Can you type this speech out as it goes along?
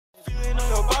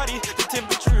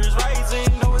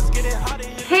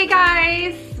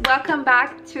welcome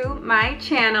back to my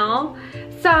channel.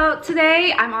 So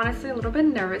today I'm honestly a little bit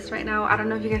nervous right now. I don't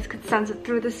know if you guys could sense it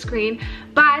through the screen,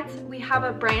 but we have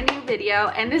a brand new video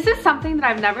and this is something that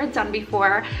I've never done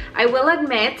before. I will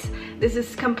admit this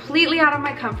is completely out of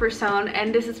my comfort zone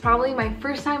and this is probably my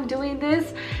first time doing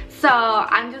this. So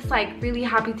I'm just like really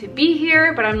happy to be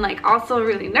here, but I'm like also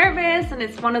really nervous, and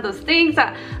it's one of those things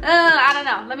that I don't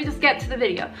know. Let me just get to the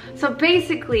video. So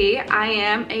basically I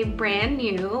am a brand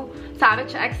new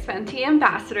SavageXFenty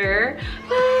ambassador.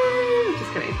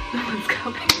 Just kidding. No one's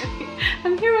clapping at me.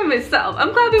 I'm here by myself.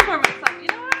 I'm clapping for myself. You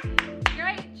know what?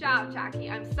 Great job, Jackie.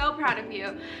 I'm so proud of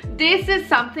you. This is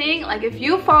something, like if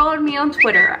you followed me on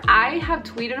Twitter, I have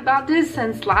tweeted about this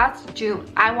since last June.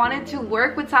 I wanted to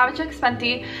work with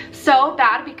SavageXFenty so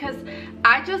bad because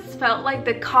I just felt like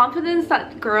the confidence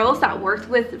that girls that worked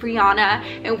with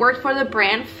Rihanna and worked for the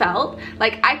brand felt,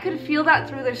 like I could feel that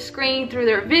through their screen, through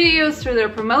their videos, through their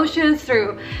promotions,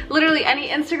 through literally any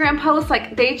Instagram post.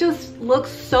 Like they just look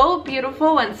so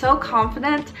beautiful and so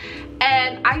confident,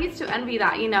 and I used to envy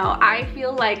that, you know. I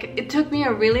feel like it took me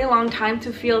a really long time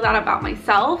to feel that about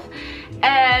myself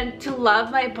and to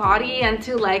love my body and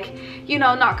to, like, you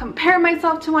know, not compare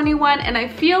myself to anyone. And I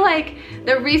feel like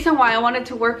the reason why I wanted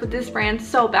to work with this brand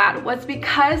so bad was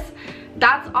because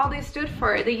that's all they stood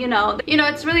for. You know,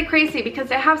 it's really crazy because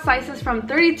they have sizes from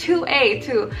 32A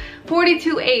to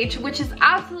 42H, which is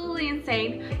absolutely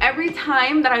insane. Every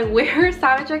time that I wear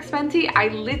SavageXFenty, I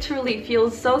literally feel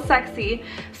so sexy,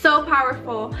 so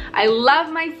powerful. I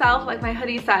love myself, like my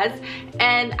hoodie says,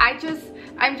 and I'm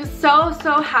just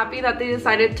so happy that they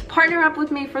decided to partner up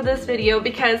with me for this video,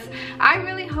 because I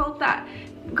really hope that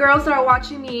girls that are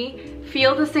watching me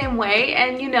feel the same way.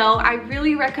 And you know, I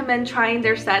really recommend trying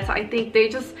their sets. I think they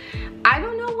just, I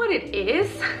don't know what it is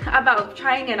about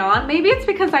trying it on. Maybe it's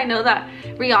because I know that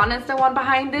Rihanna's the one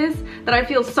behind this, that I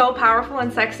feel so powerful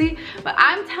and sexy. But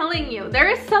I'm telling you, there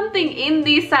is something in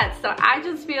these sets that I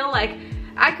just feel like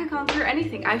I could conquer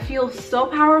anything. I feel so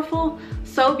powerful,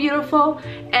 so beautiful,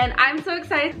 and I'm so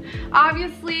excited.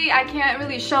 Obviously, I can't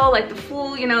really show like the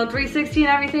full, you know, 360 and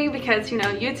everything because, you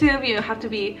know, YouTube, you have to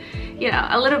be, you know,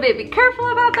 a little bit be careful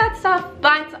about that stuff.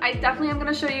 But I definitely am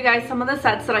gonna show you guys some of the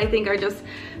sets that I think are just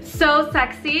so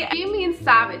sexy. You mean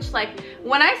savage? Like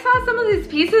when I saw some of these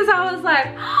pieces, I was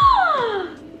like,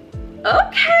 oh,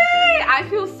 okay, I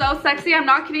feel so sexy. I'm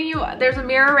not kidding you. There's a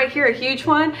mirror right here, a huge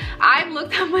one. I've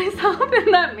looked at myself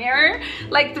in that mirror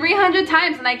like 300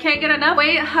 times and I can't get enough. The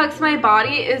way it hugs my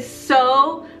body is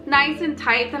so nice and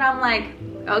tight that I'm like,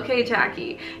 okay,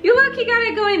 Jackie, you look, you got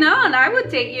it going on. I would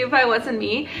date you if I wasn't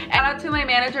me. And shout out to my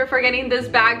manager for getting this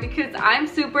bag because I'm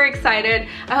super excited.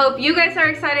 I hope you guys are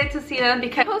excited to see them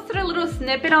because I posted a little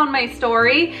snippet on my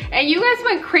story and you guys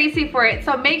went crazy for it.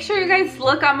 So make sure you guys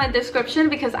look on my description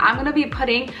because I'm gonna be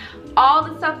putting all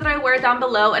the stuff that I wear down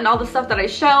below and all the stuff that I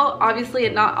show. Obviously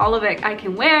not all of it I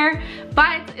can wear,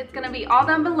 but it's gonna be all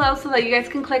down below so that you guys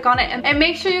can click on it, and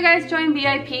make sure you guys join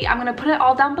VIP. I'm gonna put it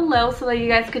all down below so that you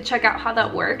guys could check out how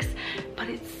that works. But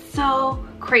it's so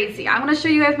crazy. I'm gonna show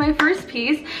you guys my first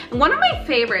piece, and one of my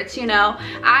favorites. You know,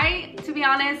 to be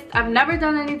honest, I've never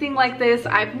done anything like this.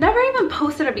 I've never even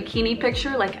posted a bikini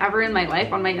picture like ever in my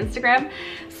life on my Instagram.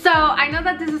 So I know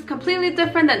that this is completely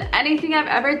different than anything I've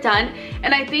ever done,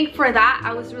 and I think for that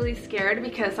I was really scared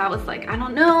because I was like, I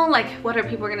don't know, like what are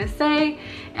people gonna say?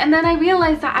 And then I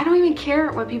realized that I don't even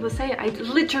care what people say. I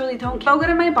literally don't care. So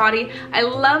good in my body. I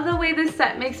love the way this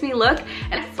set makes me look,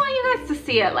 and I just want you guys to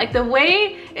see it, like the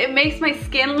way it makes my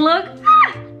skin look.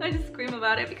 I just scream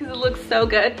about it because it looks so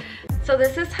good. So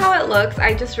this is how it looks.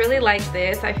 I just really like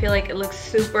this. I feel like it looks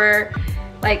super,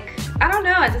 like, I don't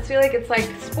know, I just feel like it's like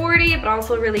sporty but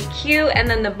also really cute. And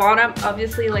then the bottom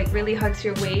obviously like really hugs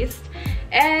your waist,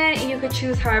 and you could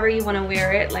choose however you want to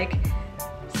wear it. Like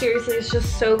seriously, it's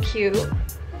just so cute.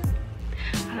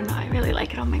 I don't know, I really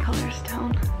like it on my color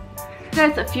tone.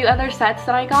 Guys, a few other sets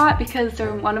that I got because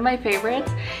they're one of my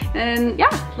favorites, and yeah,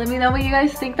 let me know what you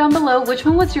guys think down below. Which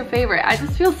one was your favorite? I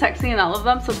just feel sexy in all of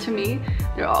them, so to me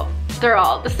they're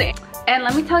all the same. And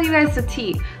let me tell you guys the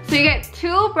tea. So you get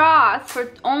 2 bras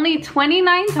for only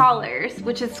 $29,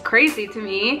 which is crazy to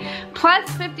me, plus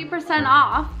 50%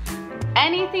 off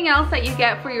anything else that you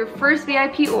get for your first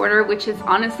VIP order, which is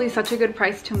honestly such a good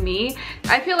price to me.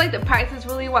 I feel like the price is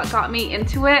really what got me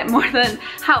into it more than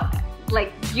how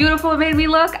like beautiful it made me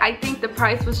look. I think the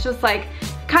price was just like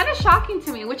kind of shocking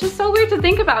to me, which is so weird to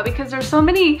think about because there's so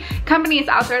many companies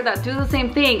out there that do the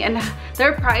same thing and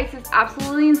their price is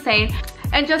absolutely insane.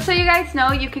 And just so you guys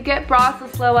know, you could get bras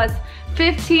as low as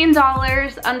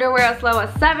 $15, underwear as low as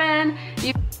 $7.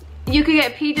 You could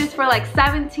get PJs for like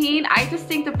 $17. I just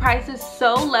think the price is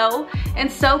so low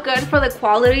and so good for the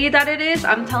quality that it is.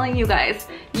 I'm telling you guys,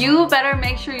 you better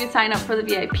make sure you sign up for the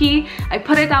VIP. I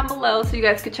put it down below so you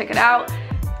guys could check it out.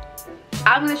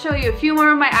 I'm gonna show you a few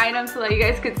more of my items so that you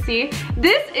guys could see.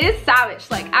 This is Savage.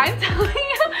 Like, I'm telling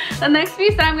you, the next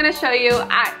piece that I'm gonna show you,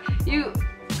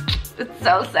 it's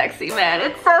so sexy, man.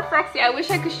 It's so sexy. I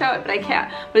wish I could show it, but I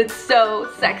can't. But it's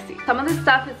so sexy. Some of this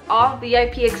stuff is all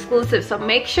VIP exclusive, so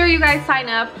make sure you guys sign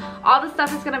up. All the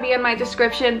stuff is gonna be in my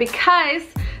description because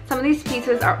some of these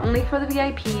pieces are only for the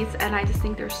VIPs, and I just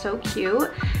think they're so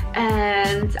cute.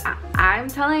 And I'm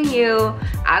telling you,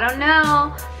 I don't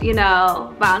know, you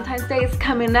know, Valentine's Day is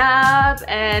coming up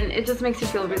and it just makes you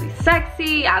feel really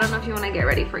sexy. I don't know if you want to get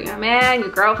ready for your man, your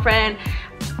girlfriend,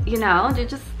 you know,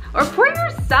 or for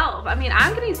yourself. I mean,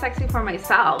 I'm getting sexy for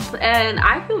myself and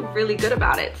I feel really good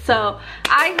about it. So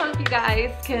I hope you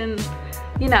guys can,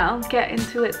 you know, get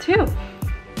into it too.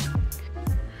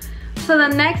 So the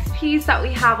next piece that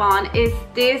we have on is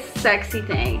this sexy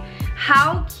thing.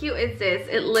 How cute is this?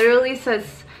 It literally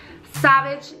says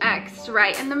Savage X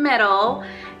right in the middle.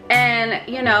 And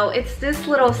you know, it's this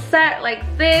little set like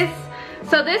this.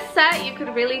 So this set, you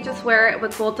could really just wear it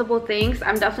with multiple things.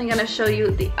 I'm definitely gonna show you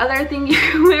the other thing you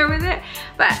can wear with it.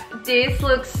 But this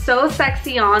looks so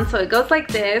sexy on. So it goes like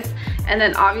this. And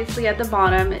then obviously at the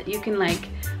bottom, you can like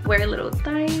wear little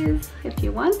ties if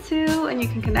you want to, and you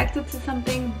can connect it to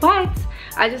something. But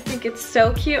I just think it's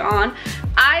so cute on.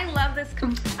 I love this.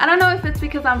 I don't know if it's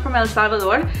because I'm from El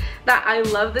Salvador that I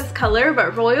love this color,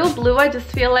 but royal blue I just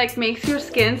feel like makes your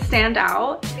skin stand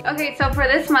out. Okay, so for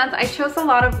this month I chose a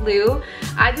lot of blue.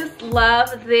 I just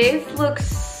love this. Looks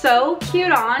so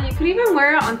cute on. You could even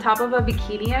wear it on top of a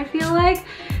bikini, I feel like.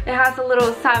 It has a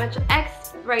little Savage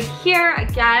X right here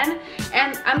again,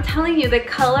 and I'm telling you, the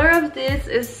color of this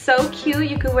is so cute.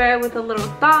 You could wear it with a little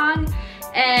thong,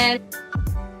 and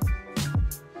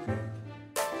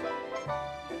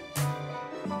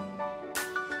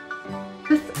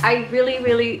I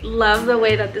really love the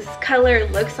way that this color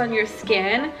looks on your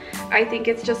skin. I think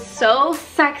it's just so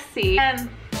sexy. And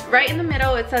right in the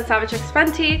middle it says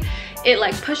SavageXFenty. It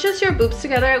like pushes your boobs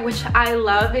together, which I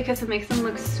love because it makes them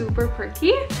look super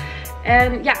perky.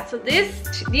 And yeah, so these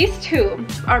two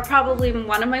are probably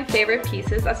one of my favorite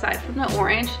pieces aside from the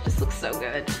orange. It just looks so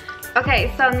good.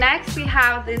 Okay, so next we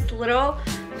have this little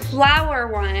flower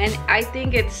one. I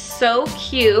think it's so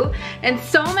cute and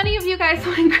so many of you guys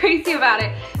went crazy about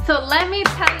it. So let me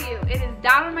tell you, it is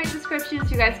down in my description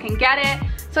so you guys can get it.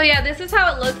 So yeah, this is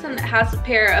how it looks, and it has a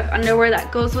pair of underwear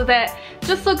that goes with it.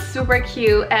 Just looks super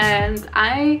cute, and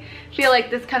I feel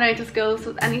like this kind of just goes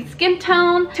with any skin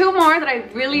tone. Two more that I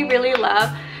really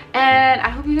love, and I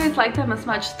hope you guys like them as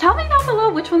much. Tell me down below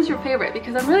which one's your favorite,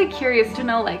 because I'm really curious to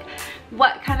know like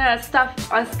what kind of stuff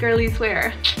us girlies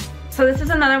wear. So this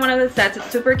is another one of the sets.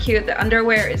 It's super cute. The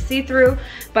underwear is see-through,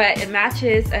 but it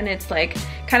matches, and it's like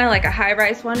kind of like a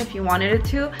high-rise one if you wanted it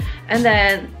to. And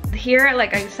then here,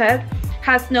 like I said,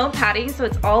 has no padding, so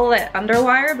it's all like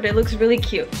underwire, but it looks really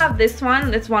cute. I have this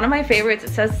one. It's one of my favorites.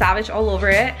 It says Savage all over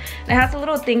it. And it has a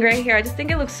little thing right here. I just think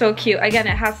it looks so cute. Again,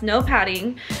 it has no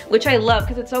padding, which I love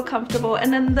because it's so comfortable.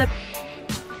 And then the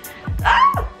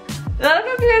I don't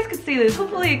know if you guys can see this.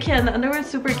 Hopefully you can. The underwear is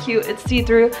super cute. It's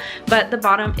see-through, but the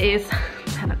bottom is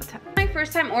 10 out of 10. My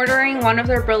first time ordering one of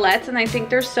their bralettes, and I think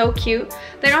they're so cute.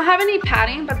 They don't have any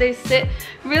padding, but they sit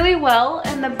really well,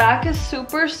 and the back is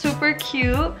super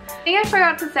cute. I think I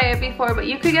forgot to say it before, but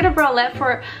you could get a bralette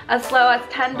for as low as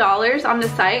 $10 on the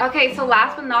site. Okay, so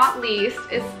last but not least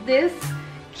is this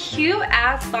cute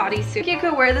ass bodysuit. You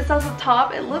could wear this as a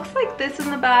top. It looks like this in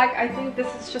the back. I think this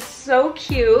is just so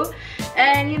cute.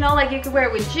 And you know, like you could wear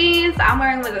it with jeans. I'm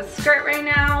wearing with a skirt right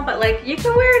now, but like you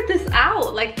could wear this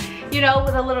out, like, you know,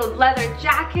 with a little leather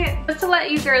jacket. Just to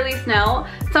let you girlies know,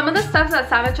 some of the stuff that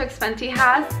SavageXFenty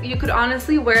has, you could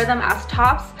honestly wear them as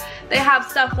tops. They have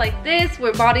stuff like this,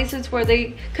 where bodysuits where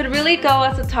they could really go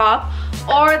as a top,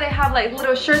 or they have like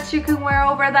little shirts you can wear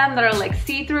over them that are like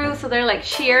see-through, so they're like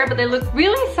sheer, but they look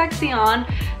really sexy on.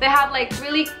 They have like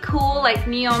really cool like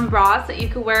neon bras that you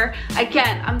could wear.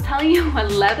 Again, I'm telling you, a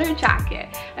leather jacket.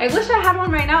 I wish I had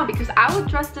one right now because I would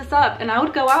dress this up and I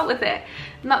would go out with it.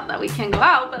 Not that we can go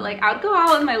out, but like I would go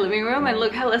out in my living room and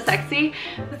look hella sexy.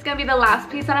 This is gonna be the last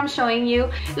piece that I'm showing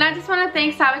you. And I just want to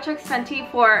thank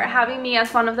SavageXFenty for having me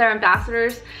as one of their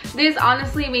ambassadors. This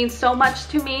honestly means so much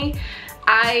to me.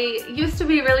 I used to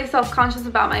be really self-conscious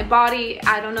about my body.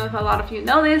 I don't know if a lot of you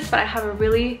know this, but I have a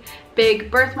really big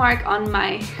birthmark on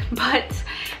my butt.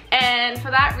 And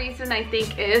for that reason, I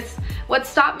think is what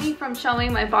stopped me from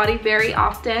showing my body very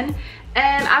often.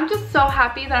 And I'm just so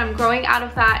happy that I'm growing out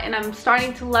of that and I'm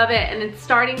starting to love it, and it's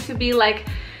starting to be like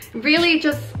really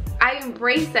just, I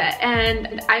embrace it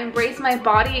and I embrace my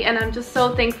body, and I'm just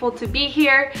so thankful to be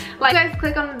here. Like, you guys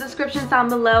click on the descriptions down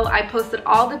below. I posted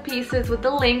all the pieces with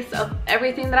the links of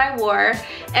everything that I wore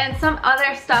and some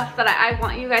other stuff that I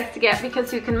want you guys to get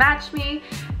because you can match me.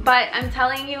 But I'm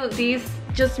telling you, these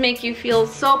just make you feel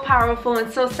so powerful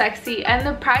and so sexy, and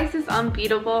the price is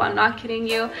unbeatable. I'm not kidding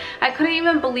you. I couldn't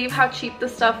even believe how cheap the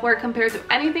stuff were compared to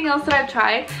anything else that I've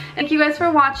tried. Thank you guys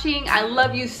for watching. I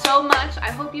love you so much.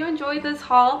 I hope you enjoyed this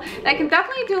haul. I can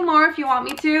definitely do more if you want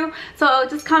me to, so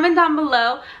just comment down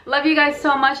below. Love you guys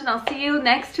so much, and I'll see you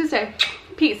next Tuesday.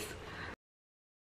 Peace.